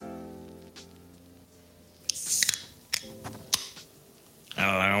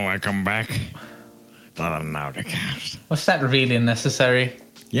welcome back to the Nordicast. Was that really necessary?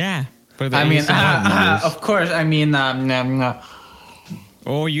 Yeah. I mean, of course. I mean,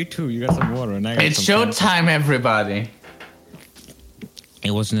 oh, you too. You got some water. And I got it's some showtime, everybody.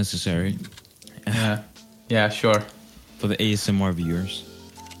 It was necessary. Yeah, sure. For the ASMR viewers.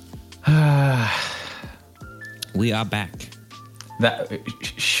 We are back. That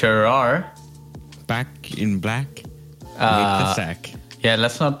sure are. Back in black. With the sack. Yeah,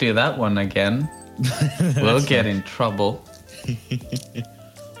 let's not do that one again. We'll get in trouble.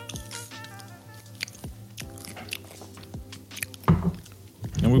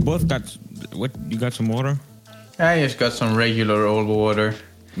 And we both got... What? You got some water? I just got some regular old water.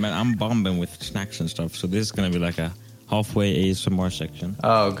 Man, I'm bombing with snacks and stuff, so this is going to be like a halfway ASMR section.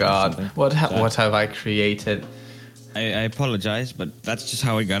 Oh, God. What have I created? I apologize, but that's just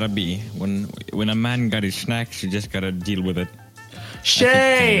how it gotta be. When a man got his snacks, you just gotta deal with it.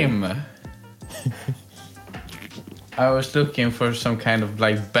 Shame! I was looking for some kind of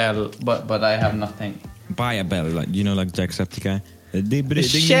like bell, but I have nothing. Buy a bell, like Jacksepticeye. Ding ding ding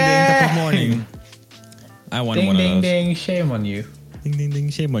Shame! top morning. I want Ding one ding of those. ding! Shame on you. Ding ding ding!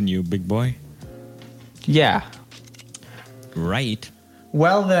 Shame on you, big boy. Yeah. Right.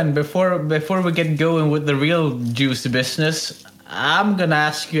 Well then, before we get going with the real juicy business, I'm gonna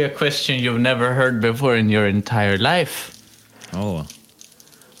ask you a question you've never heard before in your entire life. Oh.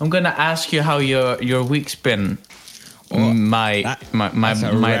 I'm gonna ask you how your week's been. Oh, my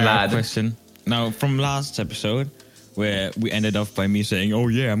lad. Question. Now, from last episode, where we ended off by me saying, "Oh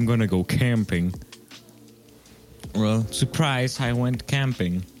yeah, I'm gonna go camping." Well, surprise! I went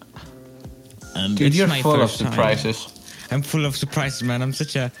camping. And Dude, it's you're my full of first time. surprises. I'm full of surprises, man. I'm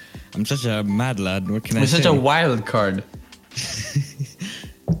such a mad lad. What can I say? You're such a wild card.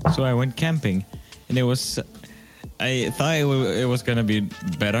 So I went camping, and it was. I thought it was gonna be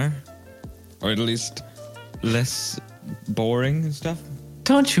better, or at least less boring and stuff.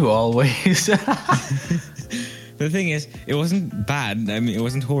 Don't you always? The thing is, it wasn't bad. I mean, it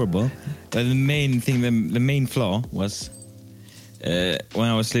wasn't horrible. But the main thing, the main flaw was when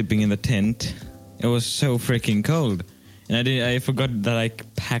I was sleeping in the tent. It was so freaking cold. And I forgot that I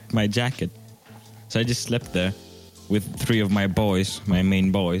packed my jacket. So I just slept there with 3 of my boys, my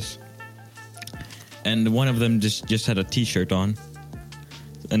main boys. And one of them just had a t-shirt on.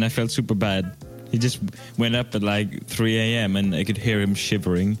 And I felt super bad. He just went up at like 3 a.m. and I could hear him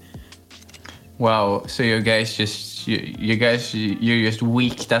shivering. Wow, so you're just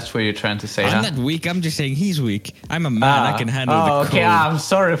weak. That's what you're trying to say, I'm huh? not weak, I'm just saying he's weak. I'm a man, I can handle the cold. Okay, I'm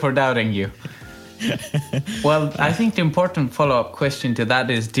sorry for doubting you. Well, I think the important follow-up question to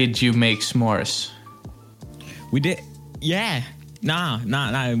that is, did you make s'mores? We did, yeah. Nah.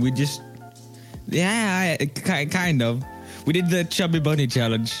 We just, yeah, kind of. We did the Chubby Bunny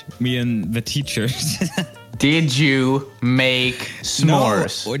challenge, me and the teachers. Did you make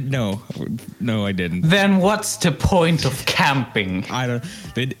s'mores? No, I didn't. Then what's the point of camping? I don't.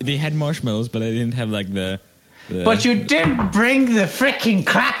 They had marshmallows, but I didn't have like the But you did bring the freaking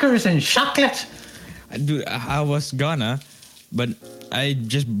crackers and chocolate. I was gonna, but I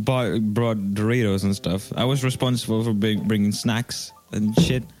just brought Doritos and stuff. I was responsible for bringing snacks and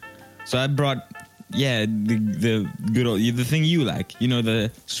shit. So I brought, the good old, the thing you like, the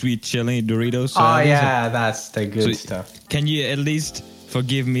sweet chili Doritos. So that's the good stuff. Can you at least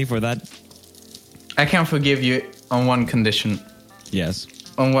forgive me for that? I can forgive you on one condition. Yes.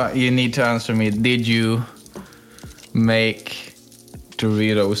 On what you need to answer me. Did you make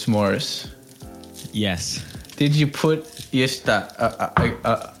Dorito s'mores? Yes. Did you put just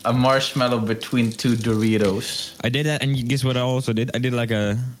a marshmallow between 2 Doritos? I did that, and guess what I also did? I did like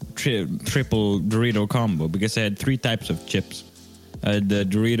a triple Dorito combo because I had 3 types of chips. I had the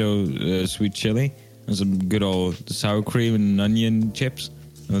Dorito sweet chili, and some good old sour cream and onion chips,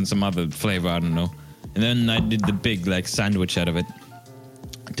 and then some other flavor, I don't know. And then I did the big like sandwich out of it.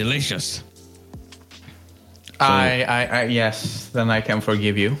 Delicious. Yes, then I can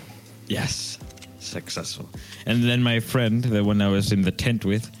forgive you. Yes. Successful. And then my friend, the one I was in the tent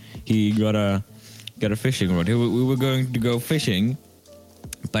with, he got a fishing rod. We were going to go fishing,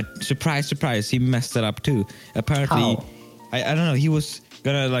 but surprise, he messed it up too. Apparently, how? I don't know. He was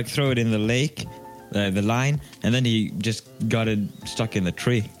gonna like throw it in the lake, the line, and then he just got it stuck in the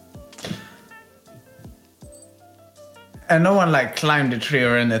tree. And no one like climbed the tree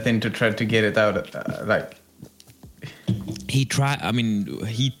or anything to try to get it out. He tried. I mean,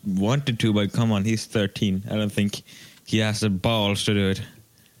 he wanted to, but come on, he's 13. I don't think he has the balls to do it.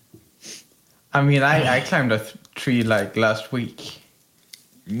 I mean, I climbed a tree like last week.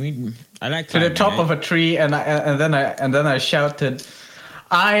 I like to the top of a tree, and then I shouted,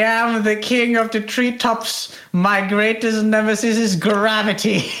 I am the king of the treetops. My greatest nemesis is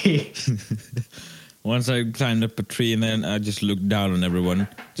gravity. Once I climbed up a tree and then I just looked down on everyone.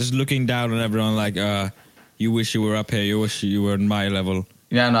 Just looking down on everyone like, you wish you were up here. You wish you were on my level.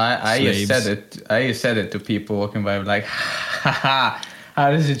 Yeah, no, I just said it. I just said it to people walking by, like, haha,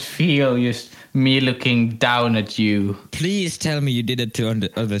 how does it feel? Just me looking down at you. Please tell me you did it to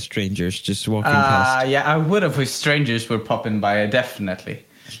other strangers just walking past. Yeah, I would have if strangers were popping by, definitely.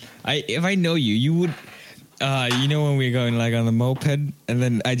 If I know you, you would. You know when we're going like on the moped, and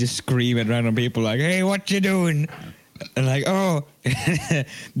then I just scream at random people like, "Hey, what you doing?" And like, "Oh,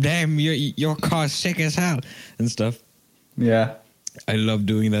 damn, your car's sick as hell," and stuff. Yeah. I love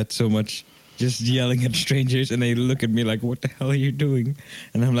doing that so much. Just yelling at strangers, and they look at me like, "What the hell are you doing?"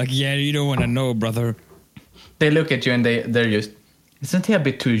 And I'm like, "Yeah, you don't want to know, brother." They look at you and they're just, isn't he a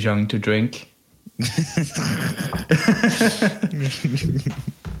bit too young to drink?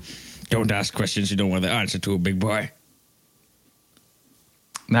 Don't ask questions you don't want the answer to, big boy.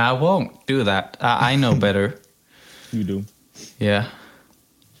 No, I won't do that. I know better. You do. Yeah.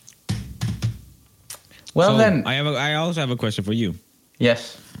 Well, so then. I also have a question for you.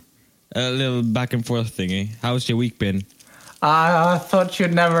 Yes. A little back and forth thingy. How's your week been? I thought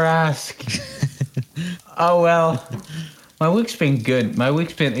you'd never ask. Oh, well. My week's been good. My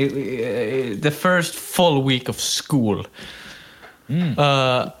week's been the first full week of school.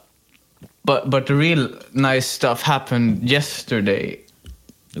 But the real nice stuff happened yesterday.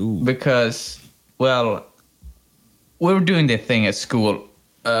 Ooh. Because, well, we were doing the thing at school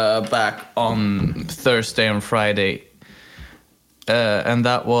back on Thursday and Friday. And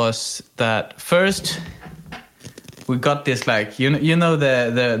that was that first we got this, like, you know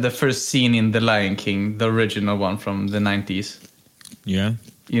the first scene in The Lion King, the original one from the 90s. Yeah.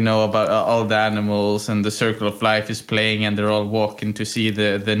 You know, about all the animals and the circle of life is playing and they're all walking to see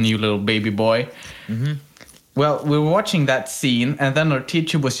the new little baby boy. Mm-hmm. Well, we were watching that scene and then our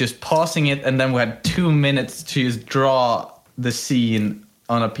teacher was just pausing it and then we had 2 minutes to just draw the scene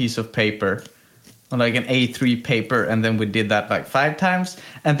on a piece of paper, on like an A3 paper, and then we did that like 5 times.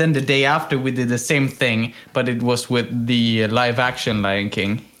 And then the day after we did the same thing, but it was with the live action Lion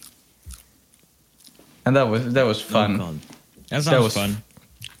King. And that was fun. Oh, God. That sounds fun.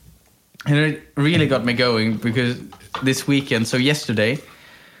 And it really got me going because this weekend, so yesterday,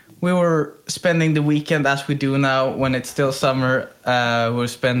 we were spending the weekend as we do now when it's still summer. We're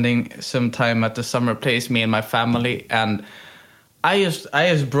spending some time at the summer place, me and my family. And I just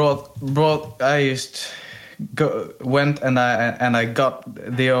went and I got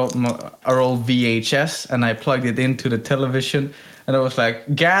our old VHS and I plugged it into the television. And I was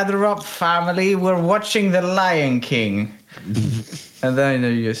like, gather up, family, we're watching The Lion King. And then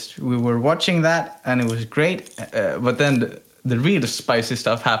we were watching that, and it was great. But then the real spicy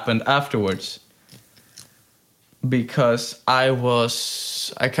stuff happened afterwards. Because I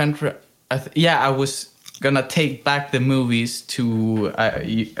was gonna take back the movies to,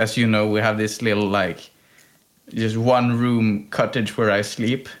 as you know, we have this little, like, just one room cottage where I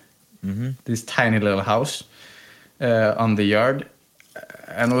sleep. Mm-hmm. This tiny little house on the yard.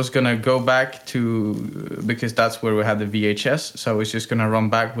 And I was going to go back to, because that's where we had the VHS. So I was just going to run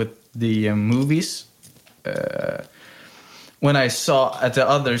back with the movies. When I saw at the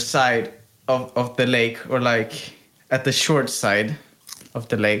other side of the lake, or like at the short side of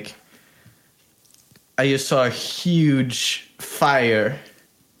the lake, I just saw a huge fire.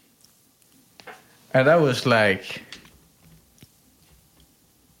 And I was like,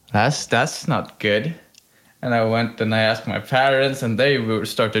 that's not good. And I went and I asked my parents, and they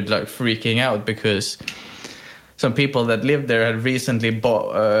started like freaking out because some people that lived there had recently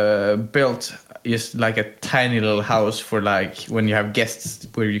built just like a tiny little house for like when you have guests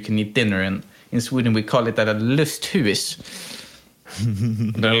where you can eat dinner. And in Sweden we call it a lusthus,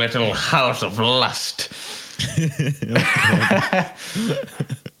 the little house of lust.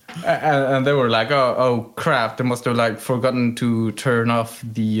 And they were like, oh crap, they must have like forgotten to turn off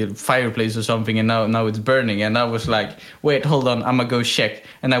the fireplace or something, and now it's burning. And I was like, wait, hold on, I'm gonna go check.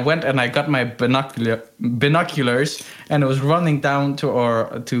 And I went and I got my binoculars, and I was running down to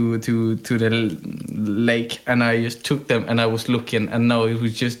the lake, and I just took them and I was looking, and no, it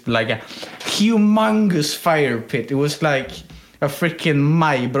was just like a humongous fire pit. It was like a freaking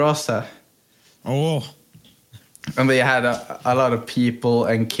majbrasa. Oh. And they had a lot of people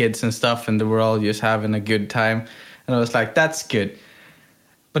and kids and stuff, and they were all just having a good time. And I was like, that's good.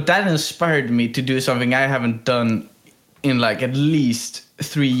 But that inspired me to do something I haven't done in like at least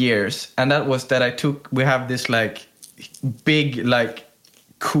 3 years. And that was that we have this like big, like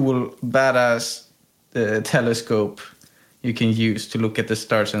cool, badass telescope you can use to look at the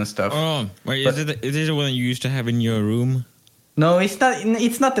stars and stuff. Oh, wait, is it the one you used to have in your room? No, it's not.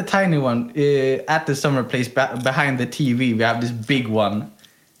 It's not the tiny one. At the summer place behind the TV, we have this big one.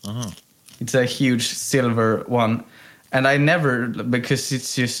 Uh-huh. It's a huge silver one, and I never, because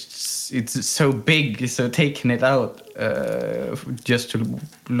it's so big, so taking it out just to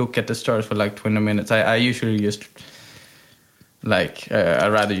look at the stars for like 20 minutes. I usually just I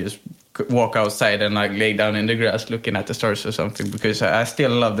rather just walk outside and like lay down in the grass looking at the stars or something, because I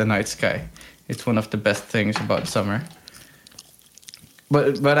still love the night sky. It's one of the best things about summer.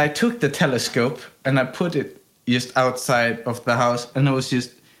 But I took the telescope and I put it just outside of the house, and I was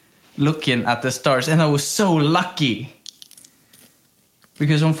just looking at the stars, and I was so lucky.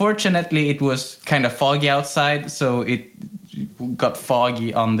 Because unfortunately it was kind of foggy outside, so it got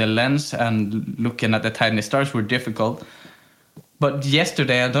foggy on the lens, and looking at the tiny stars were difficult. But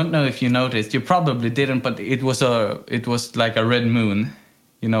yesterday, I don't know if you noticed, you probably didn't, but it was like a red moon,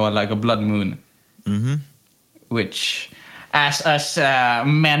 like a blood moon. Mm-hmm. Which, as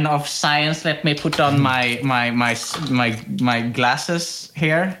men of science, let me put on my glasses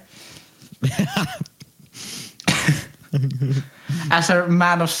here. As a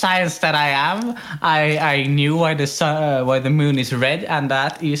man of science that I am, I knew why the moon is red, and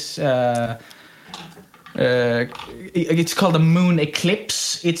that is it's called a moon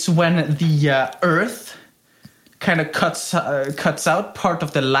eclipse. It's when the Earth kind of cuts out part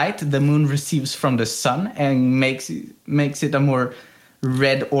of the light the moon receives from the sun, and makes it a more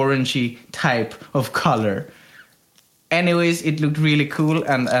red orangey type of color. Anyways, it looked really cool,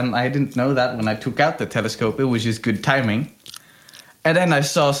 and I didn't know that when I took out the telescope. It was just good timing. And then I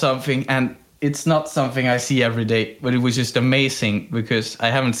saw something, and it's not something I see every day, but it was just amazing because I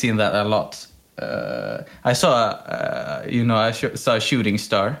haven't seen that a lot. I saw saw a shooting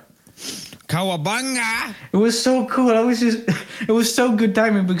star. Kawabanga! It was so cool. It was so good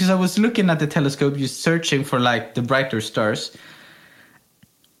timing because I was looking at the telescope, just searching for like the brighter stars.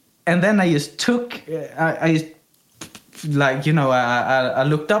 And then I just took, I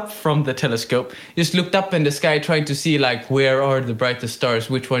looked up from the telescope, just looked up in the sky, trying to see like where are the brightest stars,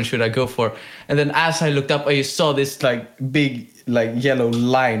 which one should I go for? And then as I looked up, I just saw this like big like yellow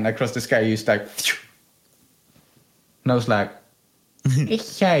line across the sky, just like, and I was like,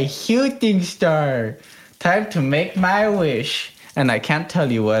 it's a shooting star. Time to make my wish. And I can't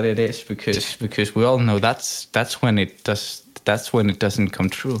tell you what it is because we all know that's when it doesn't come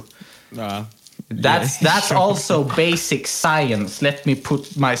true. That's also basic science. Let me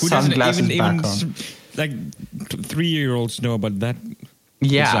put my sunglasses back on. Like 3-year-olds know about that.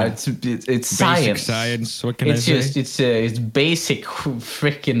 Yeah, it's science. Basic science. What can I say? It's basic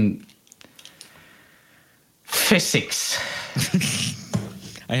freaking physics.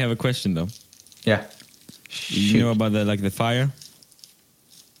 I have a question though. Yeah. You know about the fire?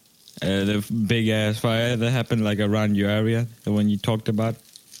 The big ass fire that happened like around your area, the one you talked about.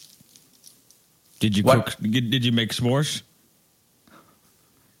 Did you cook? Did you make s'mores?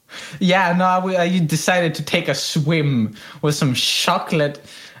 Yeah, no, I decided to take a swim with some chocolate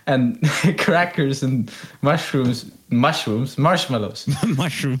and crackers and marshmallows. Mushrooms.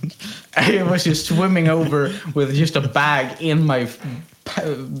 I was just swimming over with just a bag in my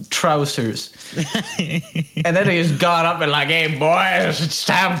trousers. And then I just got up and like, hey boys, it's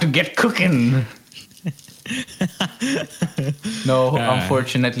time to get cooking. No,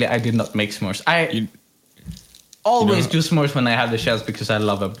 unfortunately, I did not make s'mores. I always do s'mores when I have the chance because I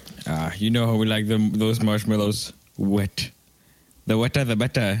love them. You know how we like those marshmallows wet. The wetter, the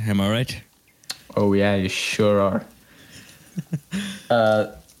better. Am I right? Oh yeah, you sure are.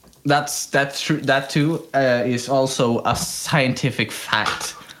 That's true. That too is also a scientific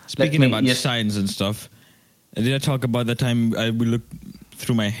fact. Speaking about science and stuff, did I talk about the time I would look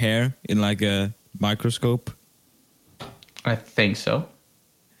through my hair in like a microscope? I think so.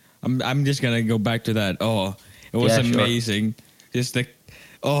 I'm just gonna go back to that. Oh, it was amazing.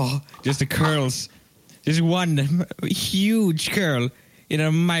 Sure. Just the curls. Just one huge curl in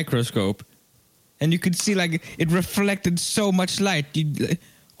a microscope. And you could see like it reflected so much light. It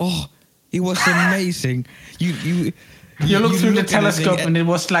was amazing. You looked through the telescope and it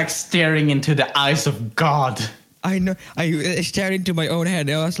was like staring into the eyes of God. I know. I stared into my own head.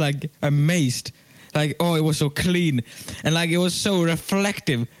 I was like amazed. Like, oh, it was so clean. And like it was so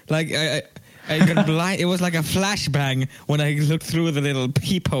reflective. Like I got blind. It was like a flashbang when I looked through the little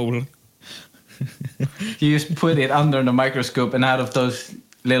peephole. You just put it under the microscope, and out of those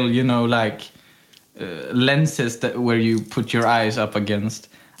little, lenses where you put your eyes up against,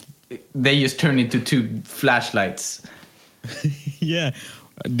 they just turn into 2 flashlights. Yeah,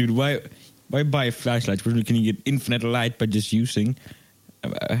 dude. Why Why buy a flashlight when you can get infinite light by just using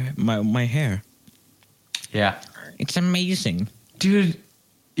my hair? Yeah. It's amazing. Dude,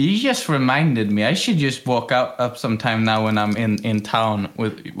 you just reminded me. I should just walk up sometime now when I'm in town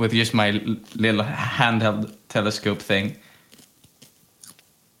with just my little handheld telescope thing.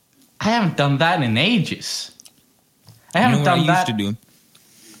 I haven't done that in ages. I haven't done that. Used to do?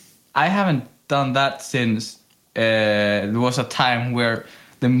 I haven't done that since there was a time where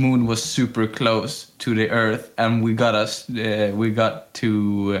the moon was super close to the Earth, and we got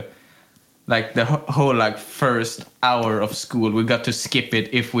to like the whole like first hour of school. We got to skip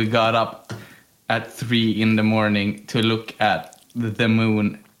it if we got up at 3 a.m. to look at the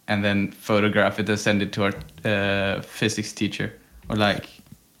moon and then photograph it and send it to our physics teacher or like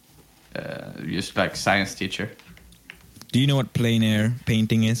just like science teacher. Do you know what plein air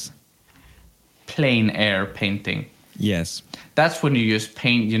painting is? Plein air painting. Yes. That's when you just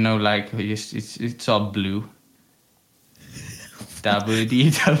paint, like it's all blue.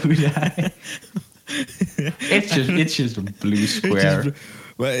 WDWI. It's just a blue square.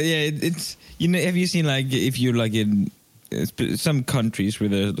 Well, yeah, it's have you seen like if you're like in some countries where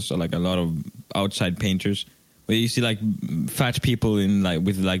there's like a lot of outside painters, where you see like fat people in like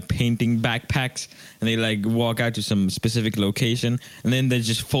with like painting backpacks, and they like walk out to some specific location, and then they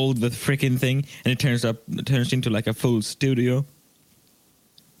just fold the freaking thing, and it turns into like a full studio.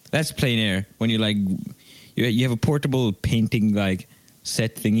 That's plein air. When you like you have a portable painting like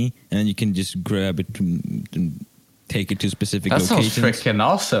set thingy, and then you can just grab it and take it to specific locations. That sounds freaking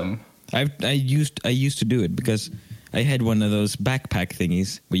awesome. I used to do it because I had one of those backpack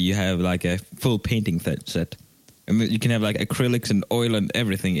thingies where you have like a full painting set. And you can have like acrylics and oil and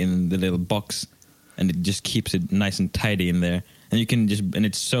everything in the little box, and it just keeps it nice and tidy in there. And you can and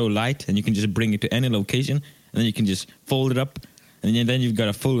it's so light, and you can just bring it to any location, and then you can just fold it up, and then you've got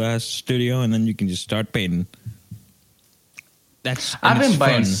a full ass studio, and then you can just start painting. I've been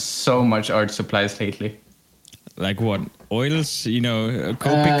buying so much art supplies lately. Like what? Oils?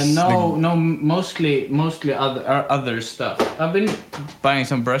 Copics? No, mostly other stuff. I've been buying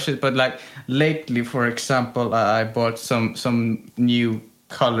some brushes, but like lately, for example, I bought some new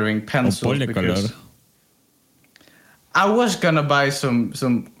coloring pencils because I was gonna buy some,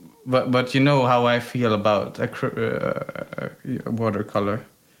 but you know how I feel about watercolor.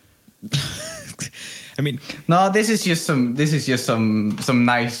 I mean, no, this is just some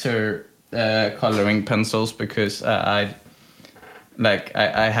nicer coloring pencils because I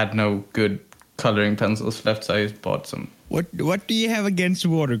had no good coloring pencils left, so I just bought some. What do you have against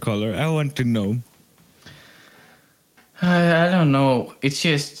watercolor? I want to know. I don't know. It's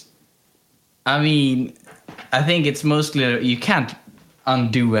just, I mean, I think it's mostly you can't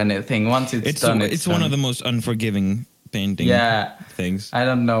undo anything once it's done. It's one of the most unforgiving painting things. I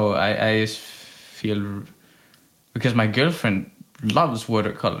don't know. I just feel because my girlfriend loves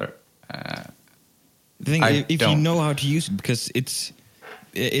watercolor. The thing is, if you know how to use it, because it's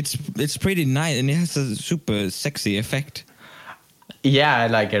pretty nice and it has a super sexy effect. Yeah,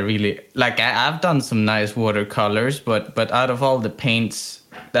 I've done some nice watercolors, but out of all the paints,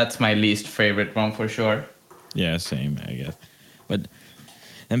 that's my least favorite one for sure. Yeah, same, I guess.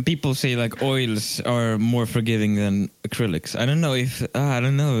 And people say like oils are more forgiving than acrylics. I don't know I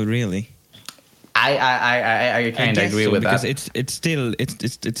don't know really. I kind of agree with because that it's still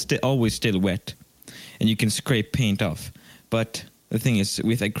always still wet, and you can scrape paint off. But the thing is,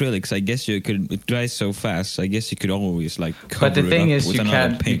 with acrylics, I guess it dries so fast. So I guess you could always like cover it up. But the thing is, with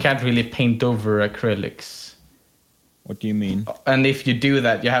you can't really paint over acrylics. What do you mean? And if you do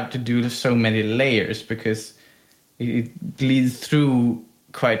that, you have to do so many layers because it bleeds through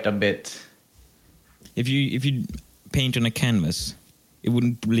quite a bit. If you paint on a canvas, it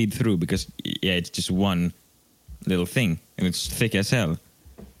wouldn't bleed through because it's just one little thing and it's thick as hell.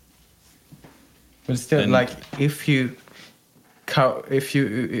 But still, like I think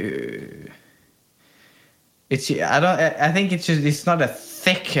it's not as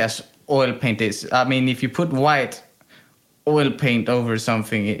thick as oil paint is. I mean, if you put white oil paint over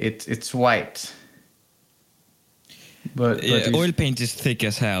something, it's white. But oil paint is thick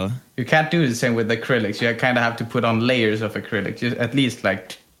as hell. You can't do the same with acrylics. You kind of have to put on layers of acrylics, at least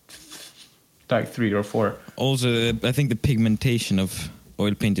like 3 or 4. Also, I think the pigmentation of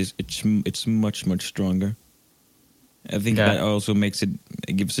oil paint it's much stronger. I think that also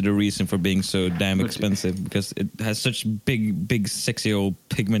gives it a reason for being so damn expensive because it has such big sexy old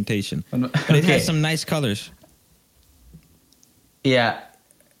pigmentation. But it has some nice colors. Yeah.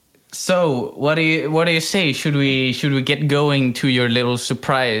 So, what do you say? Should we get going to your little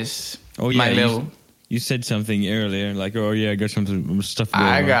surprise? Oh yeah, you said something earlier, like, oh yeah, I got some stuff going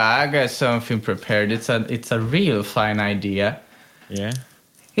I on. got something prepared. It's a real fine idea. Yeah.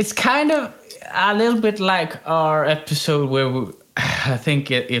 It's kind of a little bit like our episode where I think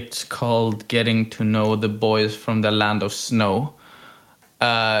it's called "Getting to Know the Boys from the Land of Snow."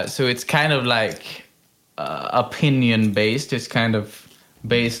 So it's kind of like opinion based. It's kind of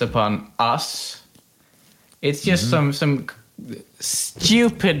based upon us. It's just some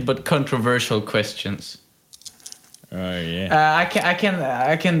stupid but controversial questions. Oh yeah.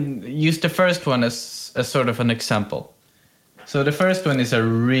 I can use the first one as sort of an example. So the first one is a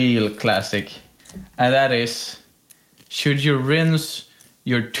real classic, and that is: should you rinse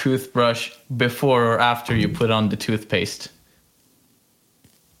your toothbrush before or after you put on the toothpaste?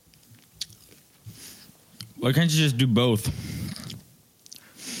 Why can't you just do both?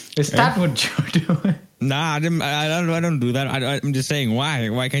 Is that what you're doing? Nah, I don't do that. I'm just saying, why?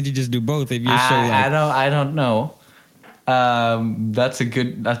 Why can't you just do both if you're so like... I don't know. That's a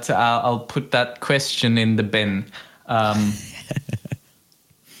good. I'll put that question in the bin.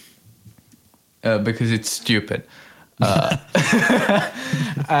 Because it's stupid. Well,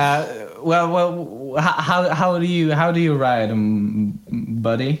 how do you ride them,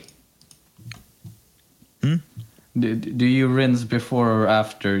 buddy? Do you rinse before or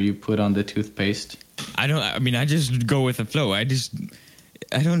after you put on the toothpaste? I don't. I mean, I just go with the flow. I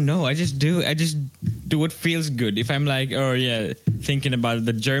don't know. I just do what feels good. If I'm like, oh yeah, thinking about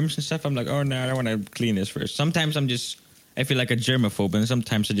the germs and stuff, I'm like, oh no, I don't want to clean this first. Sometimes I feel like a germaphobe, and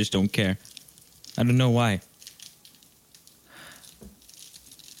sometimes I just don't care. I don't know why.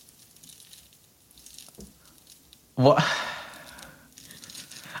 What?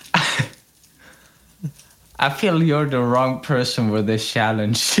 I feel you're the wrong person for this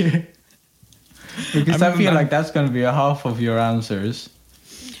challenge. Because I feel like that's going to be a half of your answers.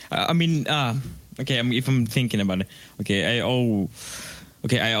 Okay, if I'm thinking about it, okay,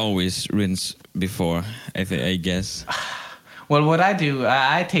 I always rinse before, I guess. Well, what I do,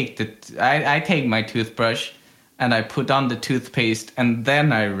 I take my toothbrush and I put on the toothpaste and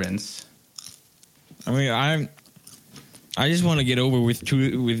then I rinse. I mean, I just want to get over with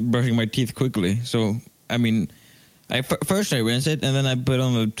brushing my teeth quickly. So, I mean, first I rinse it, and then I put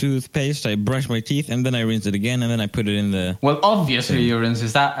on the toothpaste, I brush my teeth, and then I rinse it again, and then I put it in the... Well, obviously you rinse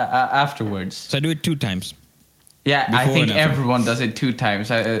it afterwards. So I do it 2 times. Yeah, I think everyone does it 2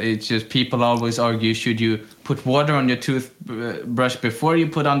 times. It's just people always argue, should you put water on your toothbrush before you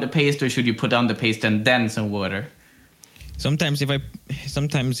put on the paste, or should you put on the paste and then some water? Sometimes if I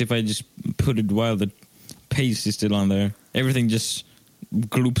just put it while the paste is still on there, everything just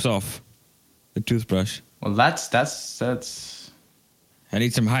gloops off the toothbrush. Well, that's. I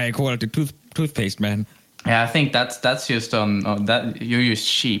need some higher quality toothpaste, man. Yeah, I think that's just on that. You're just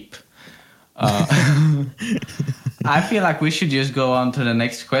cheap. I feel like we should just go on to the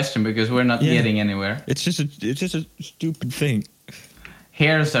next question because we're not getting anywhere. It's just a stupid thing.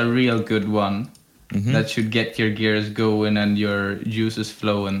 Here's a real good one that should get your gears going and your juices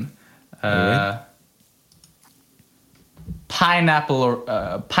flowing. Right. Pineapple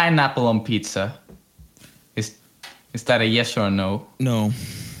on pizza. Is that a yes or a no? No.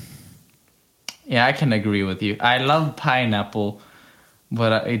 Yeah, I can agree with you. I love pineapple,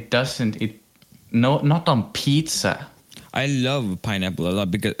 but not on pizza. I love pineapple a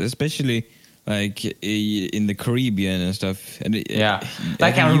lot because especially like in the Caribbean and stuff. And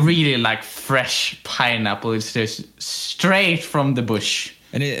really like fresh pineapple. It's just straight from the bush.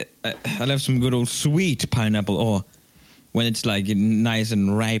 And I love some good old sweet pineapple, or when it's like nice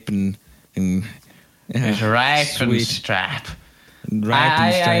and ripe and it's ripe sweet. And strap.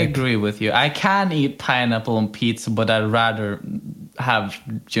 I agree with you. I can eat pineapple on pizza, but I'd rather have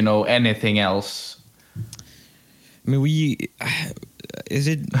anything else. I mean, is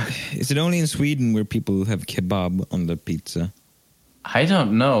it only in Sweden where people have kebab on the pizza? I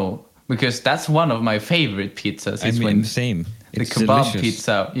don't know, because that's one of my favorite pizzas. Same. The it's kebab delicious.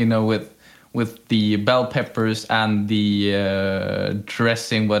 pizza, with the bell peppers and the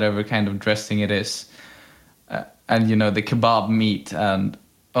dressing, whatever kind of dressing it is, and the kebab meat and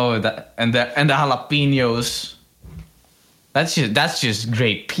the jalapenos. That's just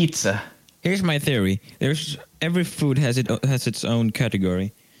great pizza. Here's my theory. Every food has its own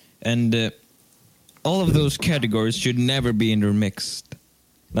category, and all of those categories should never be intermixed.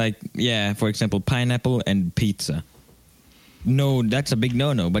 Like, for example, pineapple and pizza. No, that's a big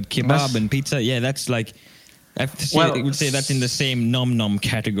no-no. But kebab and pizza, that's like... I would say that's in the same nom-nom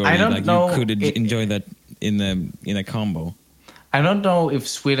category. I don't know. You could enjoy that in a combo. I don't know if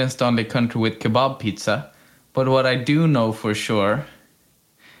Sweden's the only country with kebab pizza, but what I do know for sure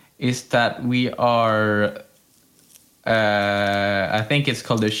is that we are. I think it's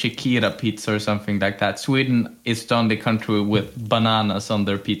called the Shakira pizza or something like that. Sweden is the only country with bananas on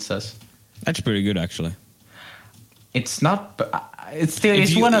their pizzas. That's pretty good, actually. It's not. It's still.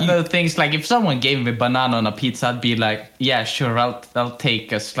 It's one of the things. Like if someone gave me banana on a pizza, I'd be like, yeah, sure, I'll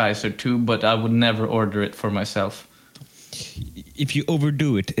take a slice or two, but I would never order it for myself. If you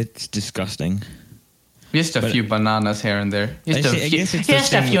overdo it, it's disgusting. Just a few bananas here and there.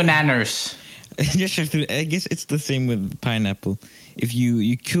 Just a few nanners. I guess it's the same with pineapple. If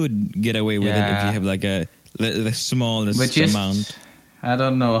you could get away with it if you have like the smallest amount. I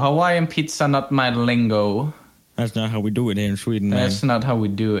don't know. Hawaiian pizza, not my lingo. That's not how we do it here in Sweden. That's not how we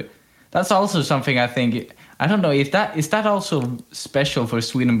do it. That's also something I think. I don't know if that is that also special for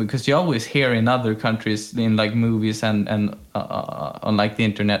Sweden, because you always hear in other countries in like movies and on like the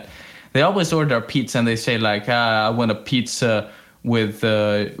internet, they always order a pizza and they say like, I want a pizza with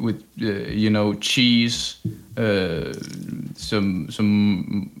cheese, some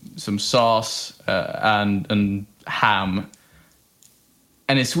sauce and ham.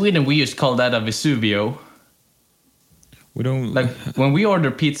 And in Sweden we just call that a Vesuvio. We don't like when we order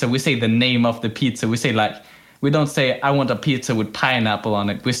pizza, we say the name of the pizza. We say like, we don't say I want a pizza with pineapple on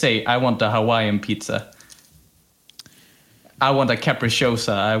it. We say I want a Hawaiian pizza. I want a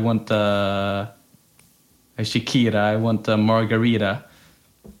capricciosa. I want a Shakira. I want a margarita.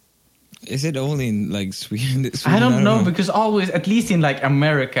 Is it only in like Sweden? I don't know, because always, at least in like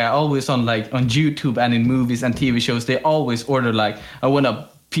America, always on like on YouTube and in movies and TV shows, they always order like, I want a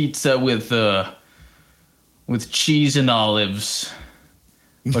pizza with cheese and olives.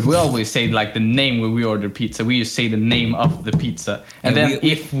 But we always say like the name when we order pizza. We just say the name of the pizza. And then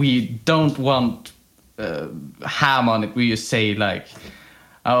if we don't want ham on it, we just say like,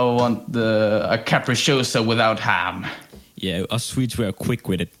 I want a capricciosa without ham. Yeah, us Swedes, we are quick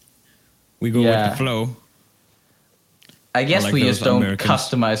with it. We go with the flow. I guess like we just don't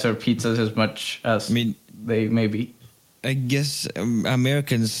customize our pizzas as much as they maybe. I guess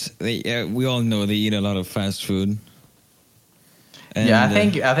Americans, we all know they eat a lot of fast food. And I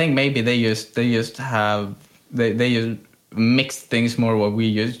think maybe they just mix things more. What we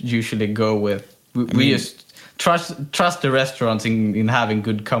usually go with. We just trust the restaurants in having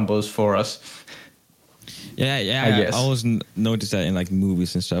good combos for us. Yeah. I guess. I always notice that in like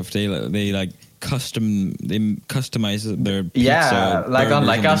movies and stuff. They customize their pizza. Yeah, like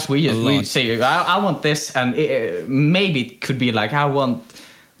unlike us, we say I want this, and maybe it could be like I want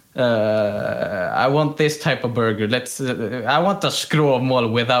this type of burger. I want a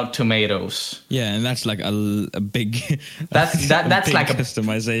skrovmål without tomatoes. Yeah, and that's like a big. That's big like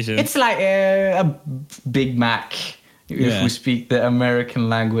customization. It's like a Big Mac if we speak the American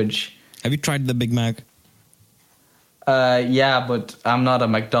language. Have you tried the Big Mac? Yeah, but I'm not a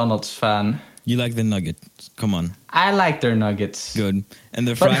McDonald's fan. You like the nuggets? Come on. I like their nuggets. Good. And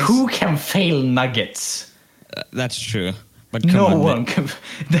the fries? But who can fail nuggets? That's true. But no one can.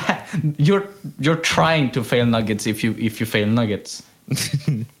 You're trying to fail nuggets if you fail nuggets.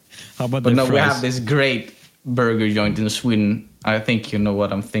 How about but the fries? We have this great burger joint in Sweden. I think you know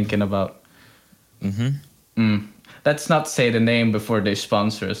what I'm thinking about. Let's not say the name before they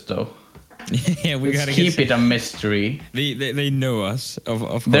sponsor us, though. Yeah, we gotta keep it a mystery. They know us, of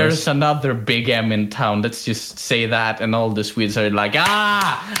course. There's another Big M in town. Let's just say that, and all the Swedes are like,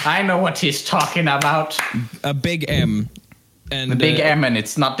 I know what he's talking about. A Big M, and the Big M, and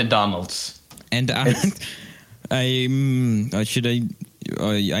it's not the Donald's. And I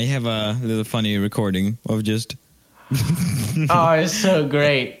have a little funny recording of just. Oh, it's so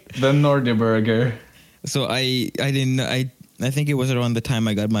great, the Nordibois. So I think it was around the time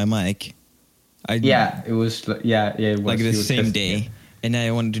I got my mic. It was. It was like the same day, and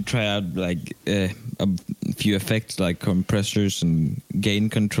I wanted to try out like a few effects like compressors and gain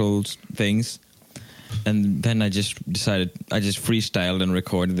controls things, and then I just decided I just freestyled and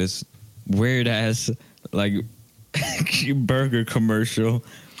recorded this weird ass like burger commercial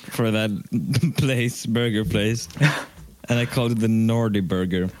for that burger place, and I called it the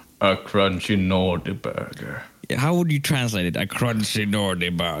Nordibois. A crunchy Nordibois. How would you translate it? A crunchy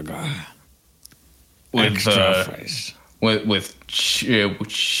Nordibois. With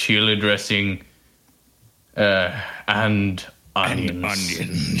chili dressing and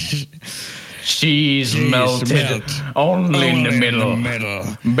onions. Cheese melted only in the middle.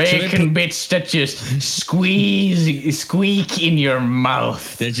 Bacon bits that just squeak in your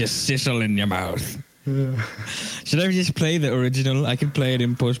mouth. They just sizzle in your mouth. Should I just play the original? I can play it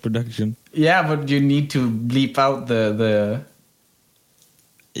in post-production. Yeah, but you need to bleep out the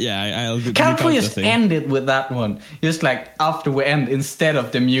Yeah, I'll do. Can't we just end it with that one? Just like after we end, instead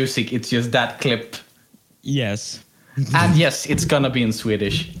of the music, it's just that clip. Yes. And yes, it's gonna be in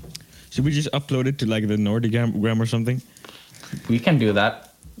Swedish. Should we just upload it to like the Nordibois or something? We can do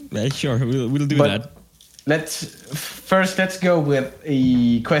that. Sure, we'll do that. Let's go with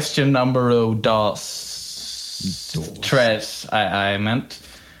question number dos. Tres, I meant.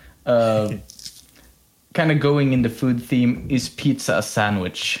 Kind of going in the food theme, is pizza a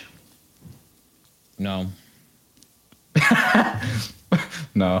sandwich? No.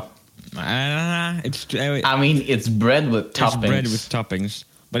 No. I mean, it's bread with toppings. It's bread with toppings.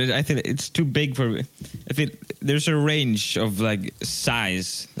 But I think it's too big for. There's a range of like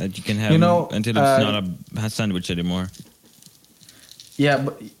size that you can have until it's not a sandwich anymore. Yeah,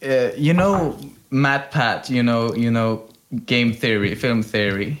 but Matt Pat, game theory, film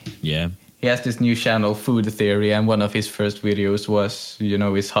theory. Yeah. He has this new channel, Food Theory, and one of his first videos was,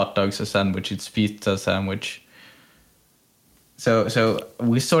 is hot dogs a sandwich? It's pizza sandwich. So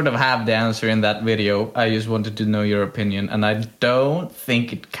we sort of have the answer in that video. I just wanted to know your opinion, and I don't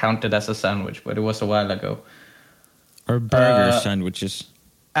think it counted as a sandwich, but it was a while ago. Or burger sandwiches.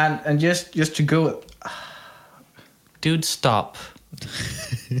 And just to go, dude, stop.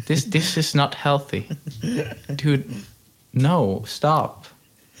 This is not healthy, dude. No, stop.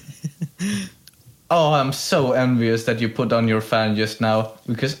 Oh, I'm so envious that you put on your fan just now,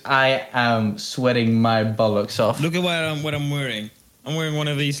 because I am sweating my bollocks off. Look at what I'm wearing. I'm wearing one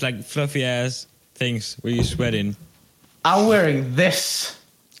of these like fluffy ass things where you sweat in. I'm wearing this.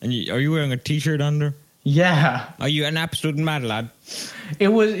 And are you wearing a t-shirt under? Yeah. Are you an absolute mad lad?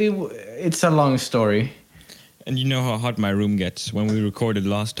 It's a long story. And you know how hot my room gets when we recorded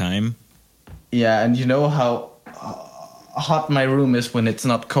last time. Yeah, and you know how hot my room is when it's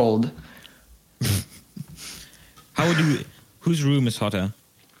not cold. Whose room is hotter?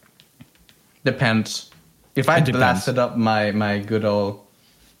 Depends. If I blasted up my good old,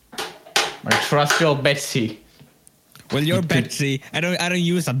 my trusty old Betsy. Well, your Betsy. I don't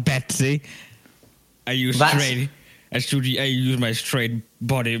use a Betsy. I use straight. I use my straight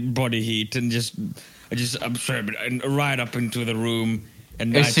body heat and just absorb it right up into the room.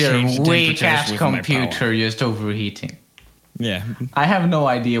 And it's your weak ass computer just overheating. Yeah. I have no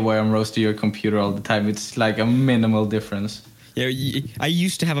idea why I'm roasting your computer all the time. It's like a minimal difference. Yeah, I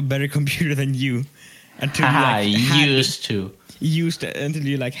used to have a better computer than you. Until until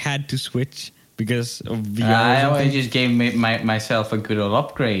you like had to switch because of VR. I just gave myself a good old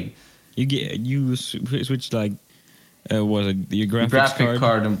upgrade. You switched like was it your graphic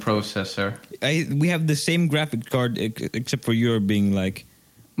card and processor? We have the same graphic card except for your being like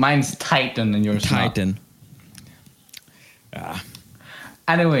mine's Titan and yours Titan.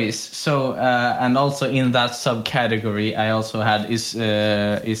 Anyways, so and also in that subcategory, I also had is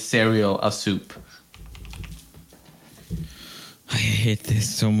cereal a soup? I hate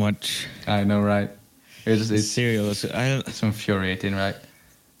this so much. I know, right? It's cereal. It's infuriating, right?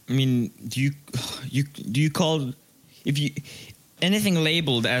 I mean, do you call if you anything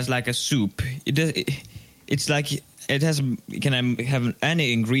labeled as like a soup? It's like it has. Can I have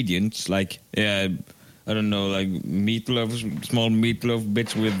any ingredients like I don't know, like meatloaf, small meatloaf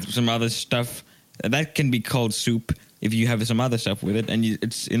bits with some other stuff. That can be called soup if you have some other stuff with it. And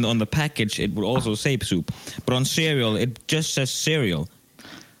it's on the package, it will also say soup. But on cereal, it just says cereal.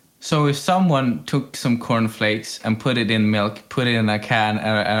 So if someone took some cornflakes and put it in milk, put it in a can,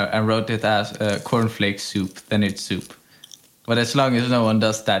 and wrote it as cornflake soup, then it's soup. But as long as no one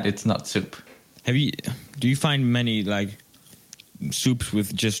does that, it's not soup. Do you find many like soups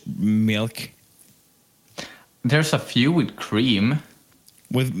with just milk? There's a few with cream.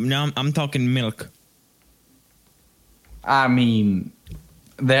 Now I'm talking milk. I mean,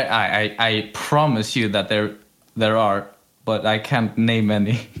 I promise you that there are, but I can't name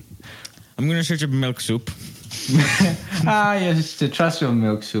any. I'm gonna search up milk soup. Yes, it's the trustful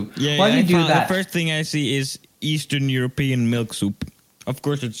milk soup. Yeah, why do you do that? The first thing I see is Eastern European milk soup. Of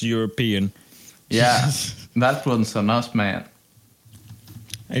course, it's European. Yeah, that one's on us, man.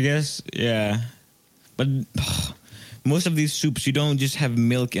 I guess, yeah. But most of these soups, you don't just have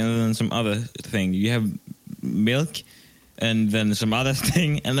milk and then some other thing. You have milk and then some other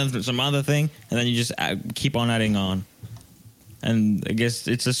thing and then some other thing. And then you just keep on adding on. And I guess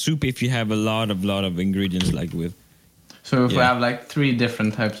it's a soup if you have a lot of ingredients like with. So if we have like 3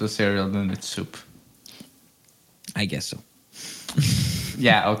 different types of cereal, then it's soup. I guess so.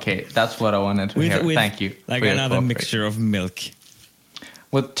 Yeah, okay. That's what I wanted to hear. Thank you. Like another mixture of milk.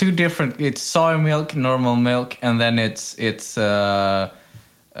 With 2 different, it's soy milk, normal milk, and then it's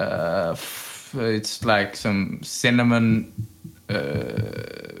like some cinnamon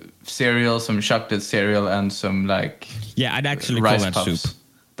cereal, some chocolate cereal, and some like I'd actually rice call that puffs. soup.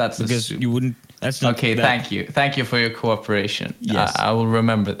 That's a Because soup. you wouldn't. That's not Okay, that, thank you for your cooperation. Yes. I will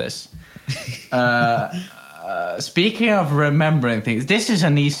remember this. Speaking of remembering things, this is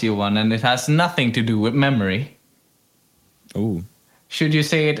an easy one, and it has nothing to do with memory. Oh, Should you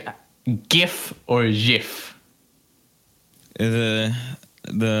say it GIF or GIF? the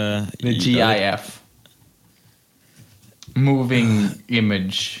GIF. Moving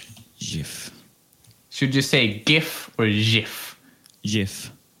image. GIF. Should you say GIF or GIF?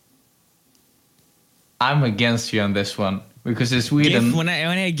 GIF. I'm against you on this one because in Sweden. GIF, when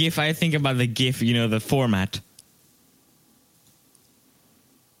I GIF, I think about the GIF. The format.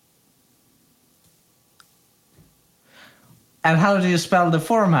 And how do you spell the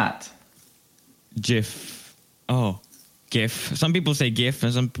format? GIF. Oh, GIF. Some people say GIF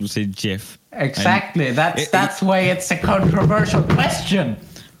and some people say GIF. Exactly. That's why it's a controversial question.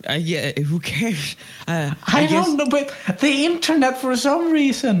 Yeah, who cares? I don't know, but the internet for some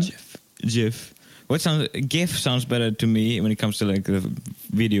reason. GIF. GIF sounds better to me when it comes to like the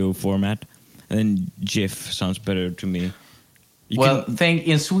video format, and then GIF sounds better to me. Think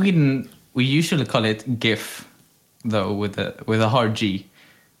in Sweden we usually call it GIF, though with a hard G.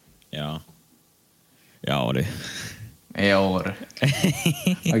 Ja. Ja, det. Ja,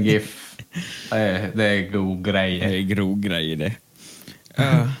 a GIF. Det är god grejer. Det är grov grejer det.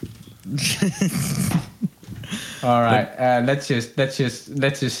 All right. Let's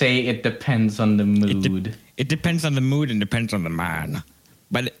just say it depends on the mood. It depends on the mood and depends on the man.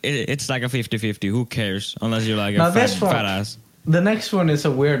 But it's like a 50-50. Who cares? Unless you're like a fat ass. The next one is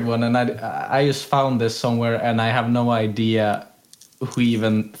a weird one, and I just found this somewhere, and I have no idea who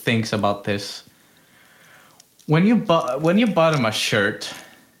even thinks about this. When you bottom a shirt,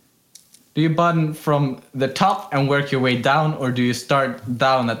 do you button from the top and work your way down, or do you start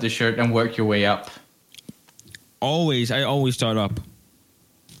down at the shirt and work your way up? I always start up.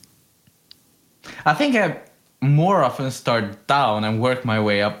 I think I more often start down and work my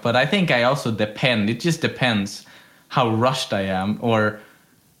way up, but I think I also depend. It just depends how rushed I am or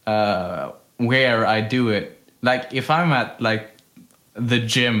where I do it. Like if I'm at like the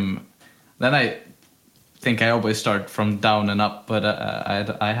gym, then I think I always start from down and up, but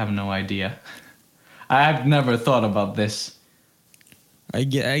I have no idea. I have never thought about this. I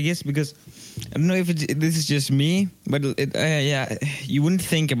guess because I don't know if this is just me, but you wouldn't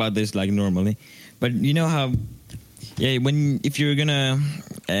think about this like normally. But you know how, if you're gonna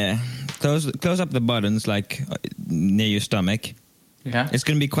close up the buttons like near your stomach, it's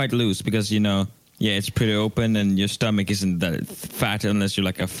gonna be quite loose because it's pretty open and your stomach isn't that fat unless you're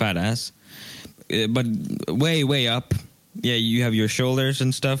like a fat ass. But way up, you have your shoulders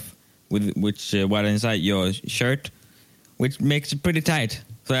and stuff which widen inside your shirt, which makes it pretty tight.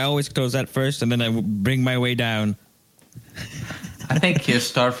 So I always close that first, and then I bring my way down. I think you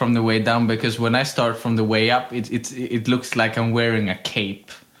start from the way down because when I start from the way up, it looks like I'm wearing a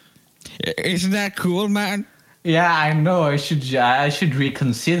cape. Isn't that cool, man? Yeah, I know. I should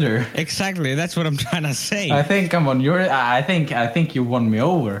reconsider. Exactly, that's what I'm trying to say. I think I'm on your. I think you won me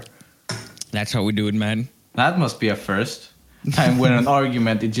over. That's how we do it, man. That must be a first. And when an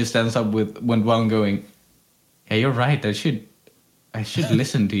argument, it just ends up with one going, "Yeah, you're right. I should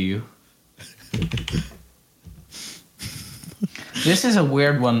listen to you." This is a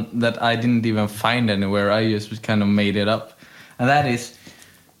weird one that I didn't even find anywhere. I just kind of made it up. And that is,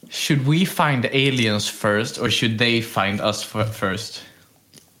 should we find aliens first or should they find us first?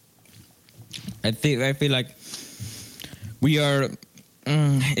 I feel like we are...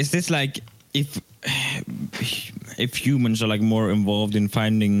 is this like if humans are like more involved in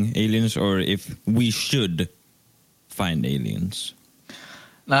finding aliens or if we should find aliens?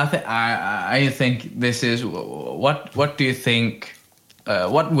 No, I think this is what do you think?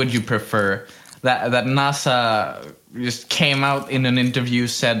 What would you prefer? That NASA just came out in an interview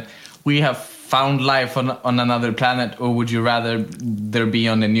said we have found life on another planet, or would you rather there be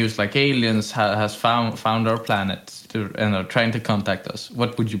on the news like aliens has found our planet and are trying to contact us?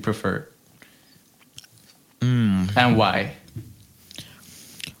 What would you prefer? And why?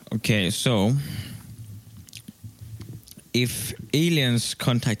 Okay, so if aliens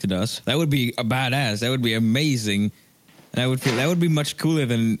contacted us, that would be a badass. That would be amazing. And I would feel that would be much cooler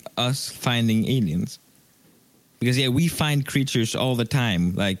than us finding aliens. Because we find creatures all the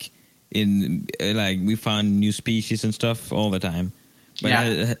time. Like we find new species and stuff all the time.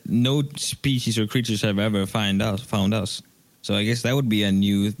 But no species or creatures have ever found us. So I guess that would be a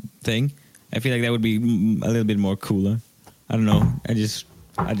new thing. I feel like that would be a little bit more cooler. I don't know. I just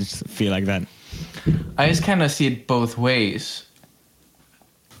feel like that. I just kind of see it both ways.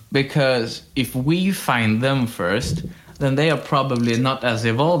 because if we find them first, then they are probably not as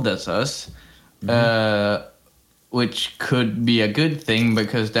evolved as us, which could be a good thing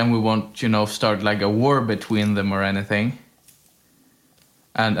because then we won't, start like a war between them or anything.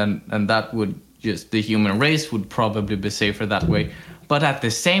 And that would the human race would probably be safer that way. But at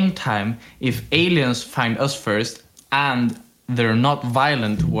the same time, if aliens find us first and they're not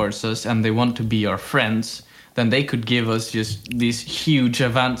violent towards us and they want to be our friends, then they could give us just these huge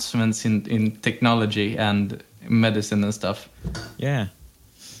advancements in technology and medicine and stuff. Yeah.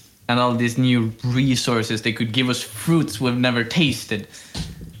 And all these new resources. They could give us fruits we've never tasted.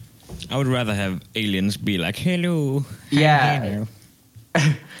 I would rather have aliens be like, hello. Yeah.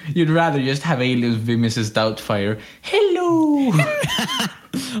 You'd rather just have aliens be Mrs. Doubtfire. Hello.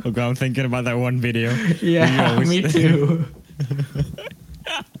 Oh God, I'm thinking about that one video. Yeah, me too.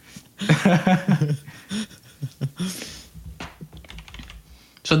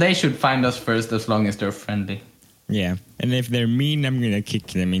 So they should find us first as long as they're friendly. Yeah, and if they're mean, I'm gonna kick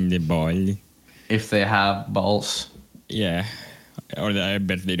them in the ball. If they have balls. Yeah, or I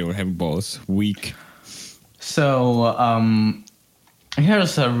bet they don't have balls. Weak. So,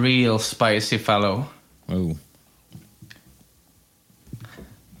 here's a real spicy fellow. Oh.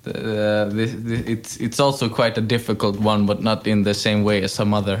 It's also quite a difficult one, but not in the same way as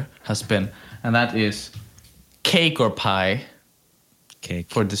some other has been. And that is cake or pie? Cake.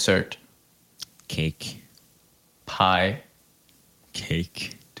 For dessert. Cake. Pie.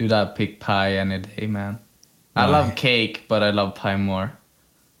 Cake. Dude, I'd pick pie any day, man. Why? I love cake, but I love pie more.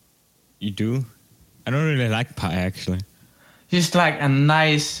 You do? I don't really like pie, actually. Just like a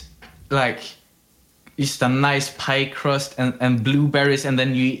nice, just a nice pie crust and blueberries, and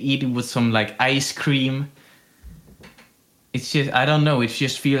then you eat it with some like ice cream. It's just, I don't know, it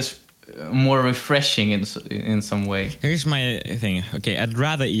just feels more refreshing in some way. Here's my thing. Okay, I'd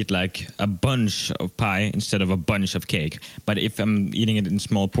rather eat like a bunch of pie instead of a bunch of cake. But if I'm eating it in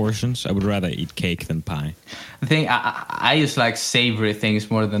small portions, I would rather eat cake than pie. The thing, I just like savory things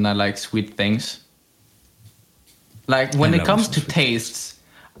more than I like sweet things. Like when it comes to tastes,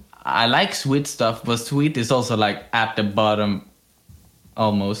 I like sweet stuff, but sweet is also like at the bottom,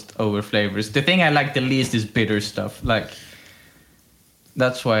 almost over flavors. The thing I like the least is bitter stuff. Like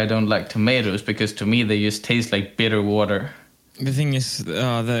that's why I don't like tomatoes, because to me they just taste like bitter water. The thing is,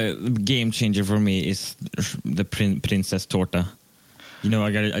 the game changer for me is the princess torta. You know,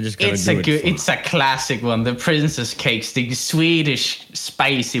 I just gotta do it. It's a classic one. The princess cakes, the Swedish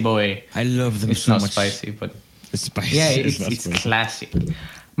spicy boy. I love them it's so much. It's not spicy, but it's spicy. Yeah, it's classic.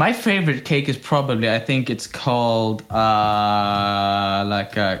 My favorite cake is probably, I think it's called like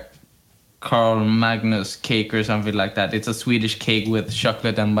a Carl Magnus cake or something like that. It's a Swedish cake with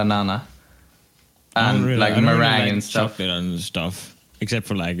chocolate and banana. And meringue really and stuff. Chocolate and stuff. Except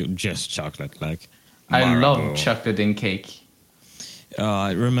for like just chocolate. Like I love chocolate in cake.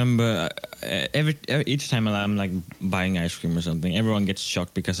 I remember each time I'm like buying ice cream or something, everyone gets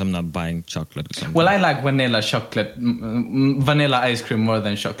shocked because I'm not buying chocolate or something. Well, I like vanilla ice cream more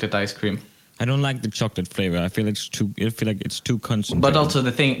than chocolate ice cream. I don't like the chocolate flavor. I feel like it's too concentrated. But also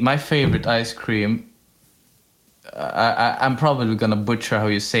the thing, my favorite ice cream, I'm probably gonna butcher how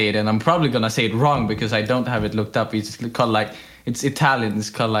you say it, and I'm probably gonna say it wrong because I don't have it looked up. It's called like, it's Italian. It's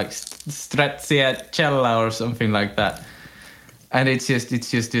called like stracciatella or something like that. And it's just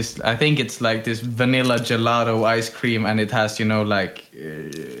this, I think it's like this vanilla gelato ice cream, and it has, like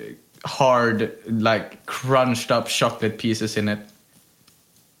hard, like crunched up chocolate pieces in it.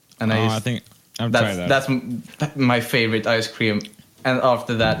 And I think I'll try that. That's my favorite ice cream. And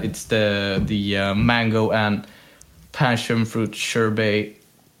after that, it's the mango and passion fruit sherbet,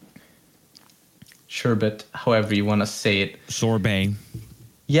 however you want to say it. Sorbet.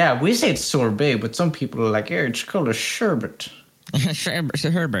 Yeah, we say it's sorbet, but some people are like, yeah, it's called a sherbet.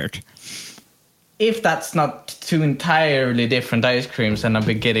 Herbert. If that's not two entirely different ice creams, and I've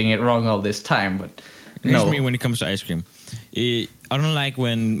been getting it wrong all this time, but no. Here's me when it comes to ice cream. I don't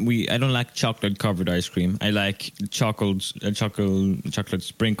like chocolate covered ice cream. I like chocolate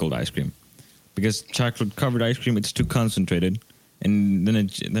sprinkled ice cream, because chocolate covered ice cream, it's too concentrated, and then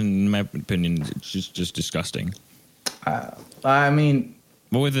in my opinion it's just disgusting. I mean,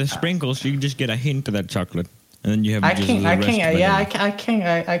 but with the sprinkles, you just get a hint of that chocolate, and then you have. I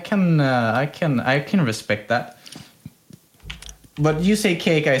can respect that. But you say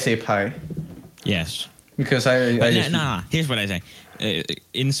cake, I say pie. Yes. Because here's what I say.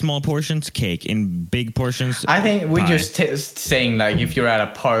 In small portions, cake. In big portions, I think we're pie. just saying, like, if you're at a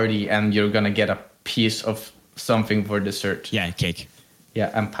party and you're gonna get a piece of something for dessert. Yeah, cake.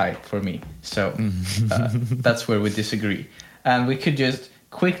 Yeah, and pie for me. So that's where we disagree. And we could just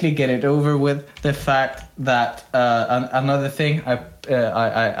quickly get it over with. The fact that another thing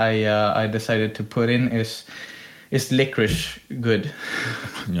I decided to put in is licorice good?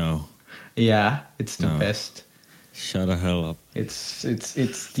 No. Yeah, it's the best. Shut the hell up. It's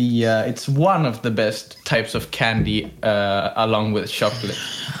one of the best types of candy along with chocolate.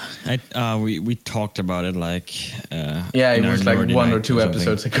 We talked about it like it was like one or two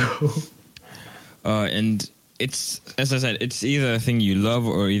episodes ago. And it's, as I said, it's either a thing you love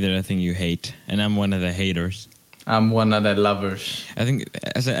or either a thing you hate, and I'm one of the haters. I'm one of the lovers. I think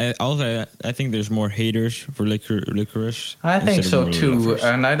I think there's more haters for licorice. I think so too, lovers.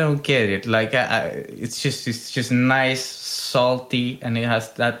 and I don't get it. Like it's just nice, salty, and it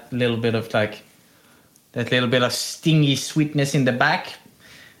has that little bit of stingy sweetness in the back,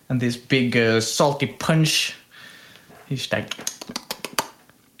 and this big salty punch. It's like,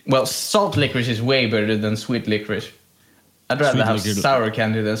 well, salt licorice is way better than sweet licorice. I'd rather have sour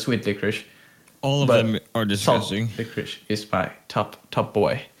candy than sweet licorice. All of them are disgusting. Salt licorice is my top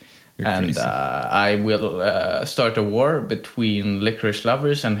boy. You're and crazy. I will start a war between licorice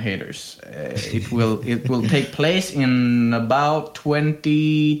lovers and haters. It will take place in about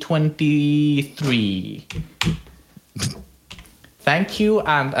 2023. Thank you,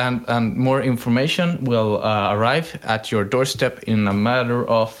 and more information will arrive at your doorstep in a matter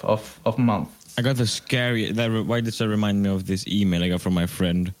of months. I got the scary. Why does that remind me of this email I got from my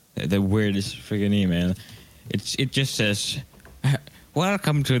friend? The weirdest freaking email. It just says,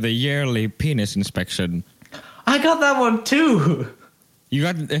 "Welcome to the yearly penis inspection." I got that one too. You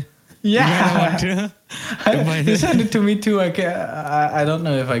got? Yeah. You got that one too? You sent it to me too. I don't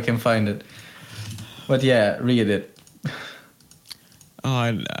know if I can find it, but yeah, read it. Oh,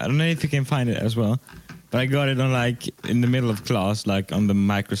 I don't know if you can find it as well, but I got it on in the middle of class, on the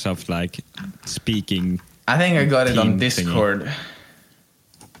Microsoft speaking. I think I got it on Team Discord. Thingy.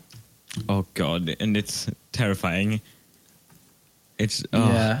 Oh God, and it's terrifying. It's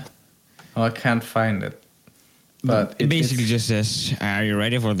yeah. Oh, I can't find it. But it basically just says, "Are you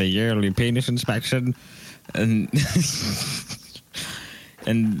ready for the yearly penis inspection?" And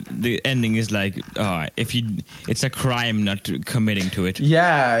and the ending is it's a crime not committing to it.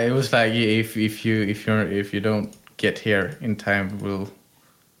 Yeah, it was like if you don't get here in time, we'll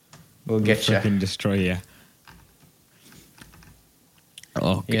get you. Fucking destroy you.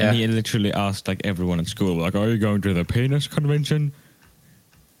 Oh, yeah. And he literally asked everyone at school, "Are you going to the penis convention?"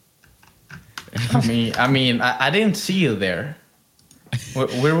 I mean, I didn't see you there.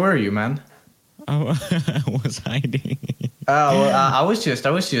 Where were you, man? I was hiding. Oh, well, I was just,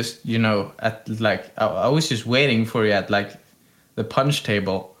 I was just waiting for you at the punch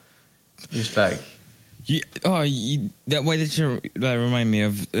table, just like. Why did that remind me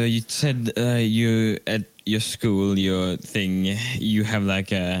of? You said you at your school, your thing, you have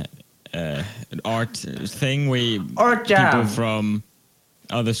an art thing where art jam. People from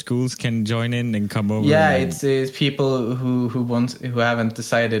other schools can join in and come over. Yeah, it's people who haven't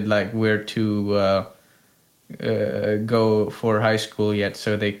decided where to go for high school yet,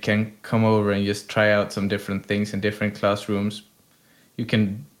 so they can come over and just try out some different things in different classrooms. You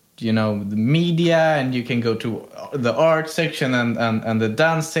can. The media, and you can go to the art section and the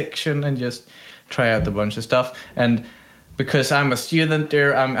dance section and just try out a bunch of stuff. And because I'm a student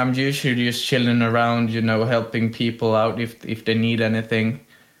there, I'm usually just chilling around, helping people out if they need anything.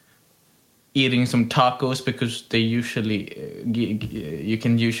 Eating some tacos, because they you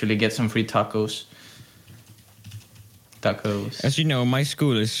can usually get some free tacos. As you know, my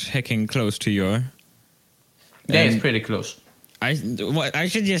school is hecking close to your. Yeah, it's pretty close. I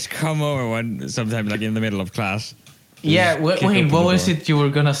should just come over sometime in the middle of class. Yeah, wait, what was it you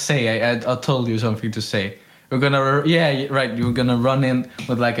were gonna say? I told you something to say. You were gonna run in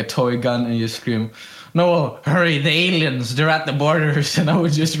with a toy gun and you scream, "No, hurry, the aliens, they're at the borders." And I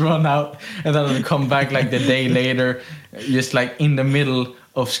would just run out, and then I would come back the day later, just in the middle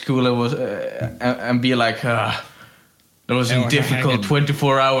of school, and be like, It was a difficult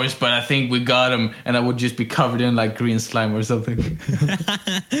 24 hours, but I think we got him. And I would just be covered in green slime or something.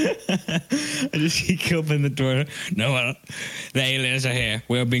 I just keep open the door. "No, the aliens are here.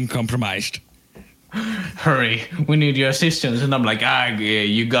 We're being compromised. Hurry, we need your assistance." And I'm like, yeah,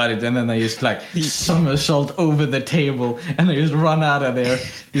 you got it. And then I just somersault over the table, and I just run out of there.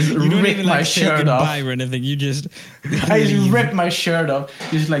 Just rip my shirt off. Or anything. You just I just rip my shirt off.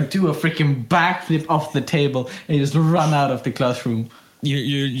 Just do a freaking backflip off the table and just run out of the classroom.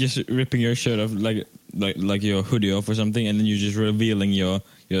 You're just ripping your shirt off like your hoodie off or something, and then you're just revealing your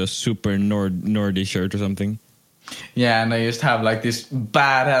super Nordic shirt or something. Yeah, and I used to have like this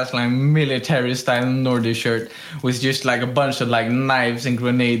badass like military style Nordic shirt with just like a bunch of like knives and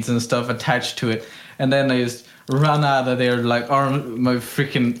grenades and stuff attached to it. And then I just run out of there like my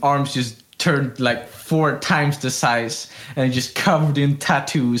freaking arms just turned like 4 times the size and just covered in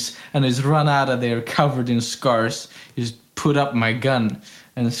tattoos, and I just run out of there covered in scars. Just put up my gun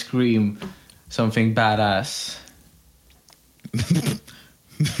and scream something badass.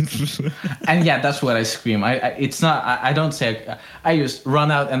 And yeah, that's what I scream. It's not. I don't say. I just run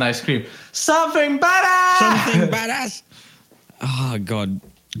out and I scream something badass. Something badass. Oh God,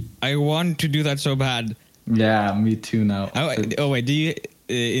 I want to do that so bad. Yeah, me too. Now. Oh wait, do you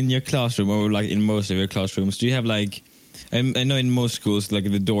in your classroom or like in most of your classrooms? Do you have like? I know in most schools like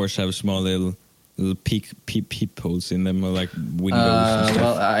the doors have small little peep holes in them or like windows. And stuff.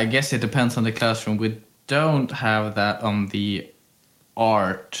 Well, I guess it depends on the classroom. We don't have that on the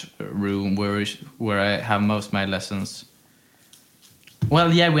art room where I have most of my lessons.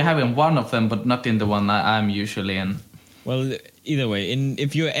 Well, yeah, we have in one of them, but not in the one I'm usually in. Well, either way,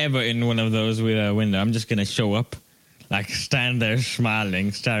 if you're ever in one of those with a window, I'm just gonna show up, like stand there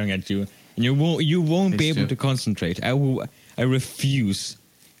smiling, staring at you, and you won't be able to concentrate. I refuse.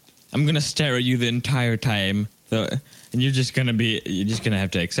 I'm gonna stare at you the entire time, and you're just gonna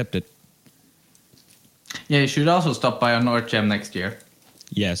have to accept it. Yeah, you should also stop by our North Gem next year.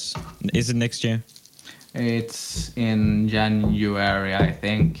 Yes. Is it next year? It's in January, I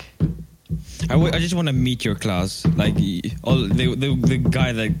think. I just want to meet your class, like all the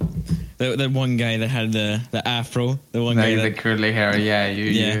guy the one guy that had the afro, the one guy the curly hair. Yeah,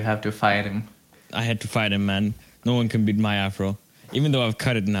 you have to fight him. I had to fight him, man. No one can beat my afro, even though I've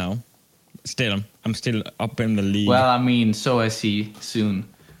cut it now. Still, I'm still up in the league. Well, I mean, so I see soon.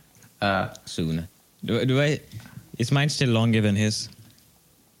 Soon. Do I? Is mine still longer than his?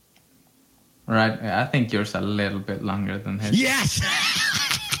 Right, I think yours a little bit longer than his. Yes!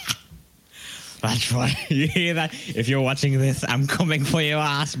 That's right. You hear that? If you're watching this, I'm coming for your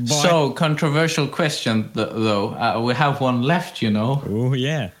ass, boy. So, controversial question, though. We have one left, you know. Oh,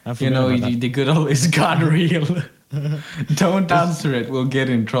 yeah. The good old, is God real? Don't answer it. We'll get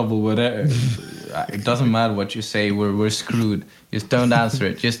in trouble with it. It doesn't matter what you say. We're screwed. Just don't answer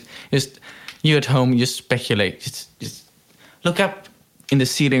it. Just you at home, just speculate. Just look up in the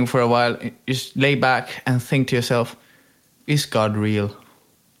ceiling for a while. Just lay back and think to yourself, is God real?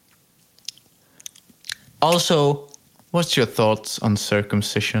 Also, what's your thoughts on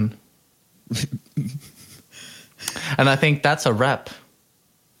circumcision? And I think that's a wrap.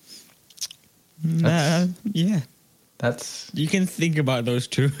 Yeah. You can think about those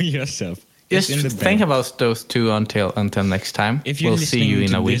two yourself. Just think about those two until next time. If you're we'll see you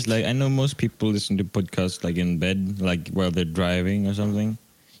in a week. Like, I know most people listen to podcasts like in bed, like while they're driving or something.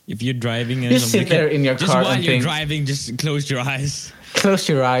 If you're driving, and just sit there in your car while and you're think. Driving, just close your eyes. Close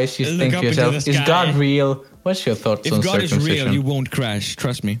your eyes. Just think to yourself: is God real? What's your thoughts on circumcision? If God is real, you won't crash.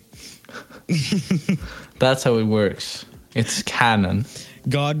 Trust me. That's how it works. It's canon.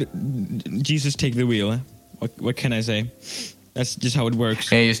 God, Jesus, take the wheel. What can I say? That's just how it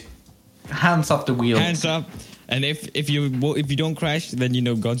works. Yeah, just hands off the wheel. Hands up. And if you don't crash, then you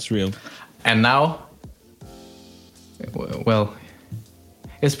know God's real. And now, well,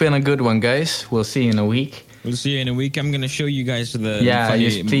 it's been a good one, guys. We'll see you in a week. We'll see you in a week. I'm going to show you guys the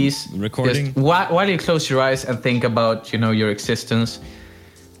funny please recording. Just, while you close your eyes and think about, your existence,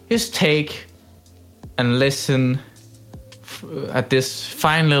 just take and listen at this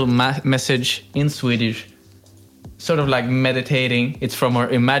fine little message in Swedish, sort of like meditating. It's from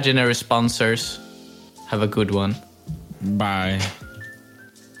our imaginary sponsors. Have a good one. Bye.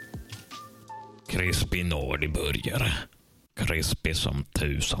 Krispig Nordiburgare. Krispig som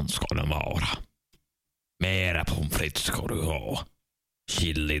tusan ska den vara. Mera pommes frites ska du ha.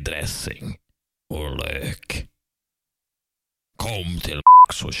 Chili-dressing och lök. Kom till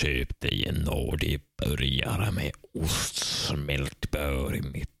och köp dig en Nordiburgare med ostsmält bör i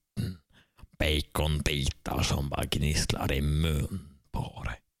mitten. Baconbitar som bara gnisslar i mun.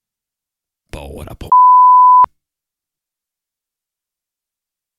 Bara på